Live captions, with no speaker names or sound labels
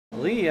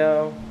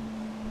Leo,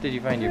 did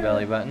you find your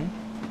belly button?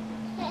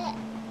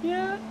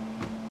 Yeah.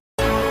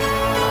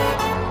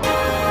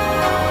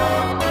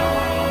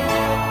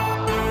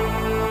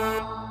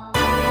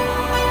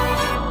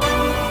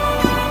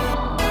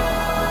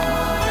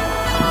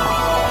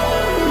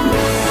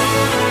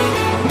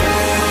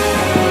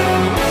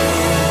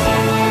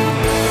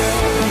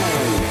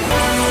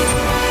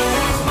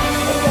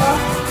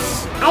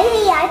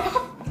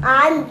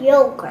 On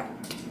yogurt.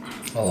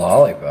 A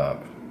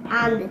lollipop.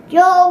 On the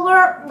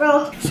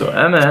yogurt. So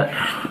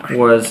Emmett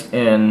was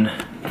in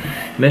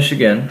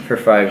Michigan for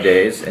 5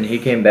 days, and he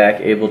came back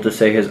able to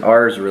say his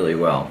R's really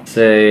well.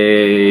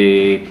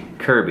 Say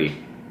Kirby.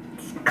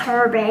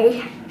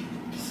 Kirby.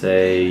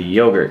 Say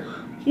yogurt.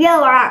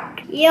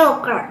 Yogurt.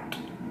 Yogurt.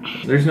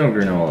 There's no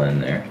granola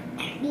in there.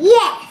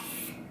 Yes.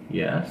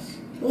 Yes.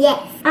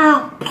 Yes.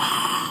 Oh.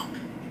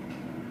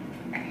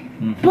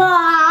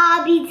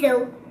 Bobby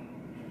too.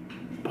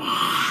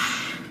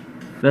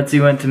 Betsy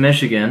went to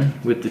Michigan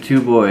with the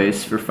 2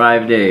 boys for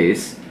 5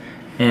 days,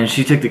 and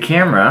she took the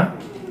camera,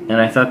 and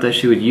I thought that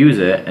she would use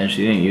it, and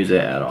she didn't use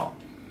it at all.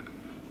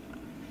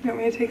 You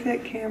want me to take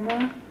that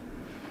camera?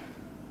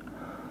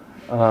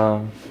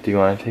 Do you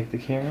want to take the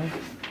camera?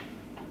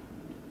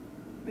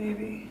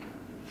 Maybe.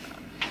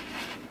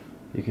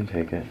 You can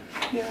take it.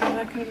 Yeah, I'm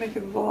not going to make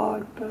a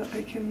vlog, but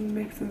I can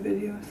make some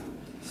videos.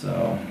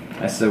 So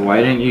I said,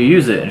 why didn't you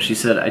use it? And she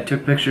said, I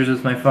took pictures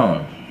with my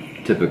phone.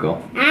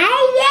 Typical.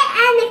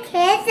 And the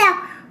kids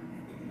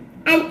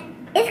and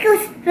it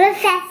goes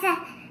Professor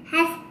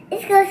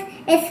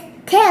it's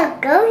still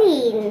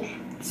going.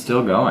 It's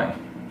still going.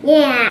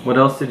 Yeah. What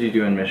else did you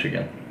do in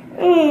Michigan?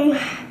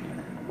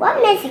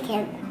 What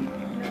Michigan?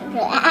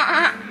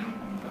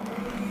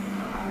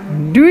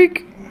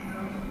 Doink.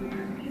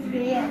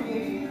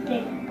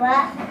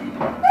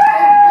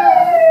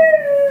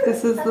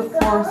 This is the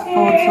 4th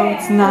fold, so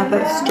it's not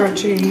that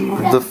stretchy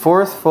anymore. The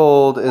 4th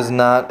fold is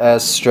not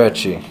as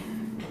stretchy.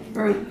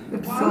 Or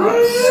it's a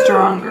lot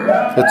stronger.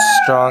 It's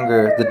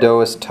stronger. The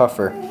dough is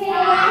tougher.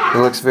 It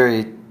looks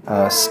very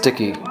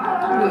sticky. It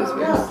is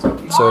very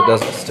sticky. So it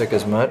doesn't stick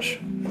as much.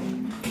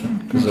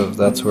 Because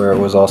that's where it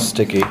was all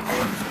sticky.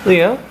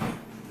 Leo,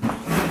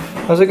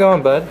 how's it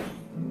going, bud?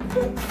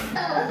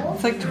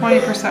 It's like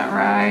 20%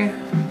 rye.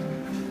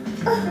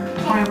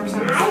 20%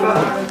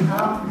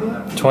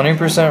 spelt.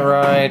 20%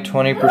 rye,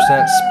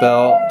 20%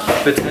 spelt.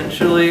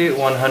 Potentially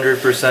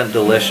 100%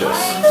 delicious.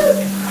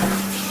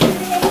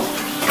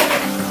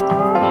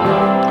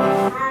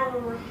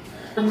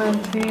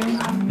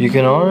 Fermenting. You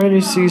can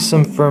already see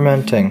some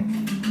fermenting.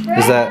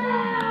 Is that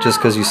just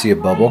because you see a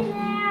bubble?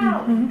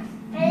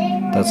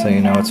 Mm-hmm. That's how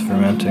you know it's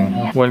fermenting.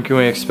 When can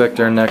we expect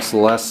our next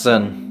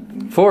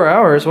lesson? 4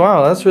 hours?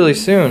 Wow, that's really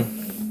soon.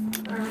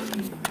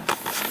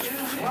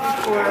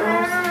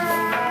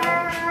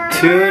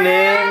 Tune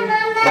in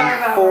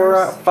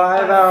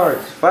 5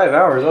 hours. 5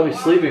 hours? I'll be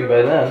sleeping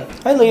by then.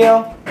 Hi,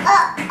 Leo.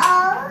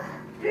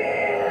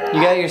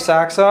 You got your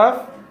socks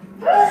off?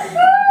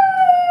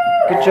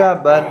 Good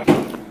job, bud.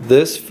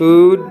 This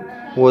food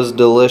was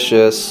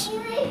delicious,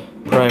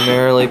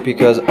 primarily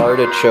because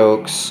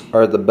artichokes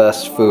are the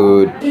best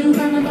food.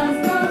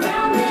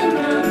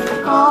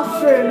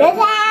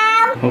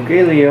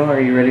 Okay, Leo, are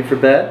you ready for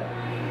bed?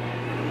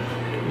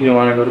 You don't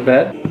want to go to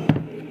bed?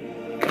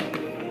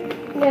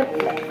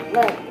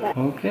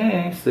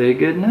 Okay, say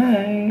good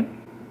night.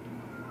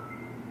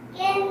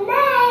 Good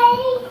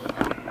night.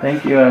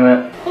 Thank you,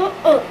 Emmett.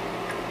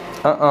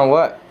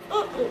 What?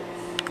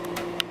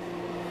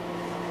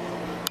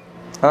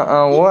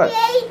 What?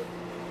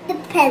 The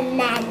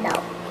banana.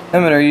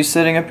 Emmett, are you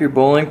setting up your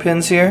bowling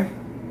pins here?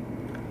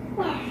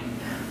 My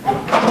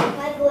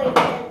bowling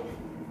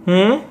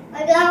pin.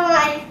 I got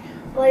my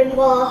bowling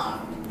ball.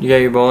 You got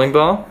your bowling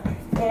ball?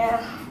 Yeah.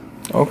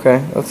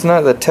 Okay, that's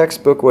not the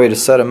textbook way to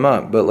set them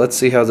up, but let's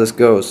see how this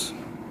goes.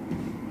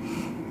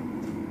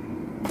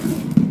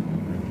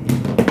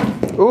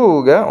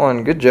 Ooh, got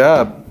one. Good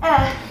job.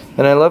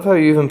 And I love how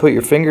you even put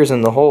your fingers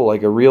in the hole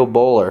like a real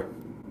bowler.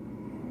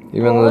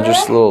 Even though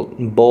just a little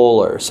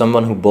bowler,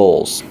 someone who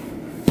bowls.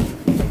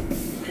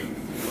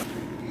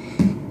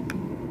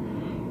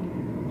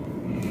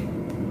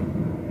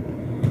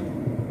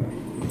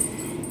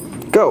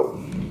 Go.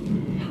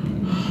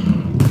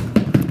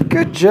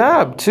 Good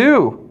job,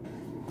 too.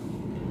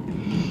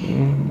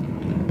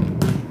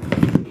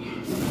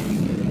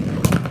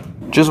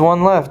 Just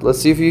one left. Let's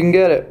see if you can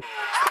get it.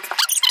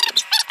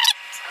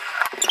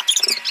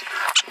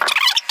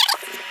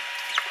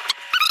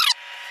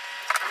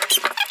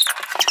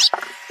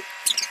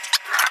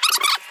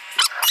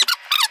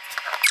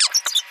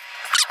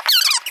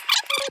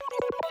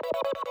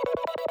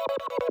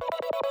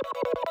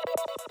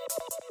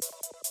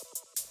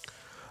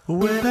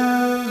 When I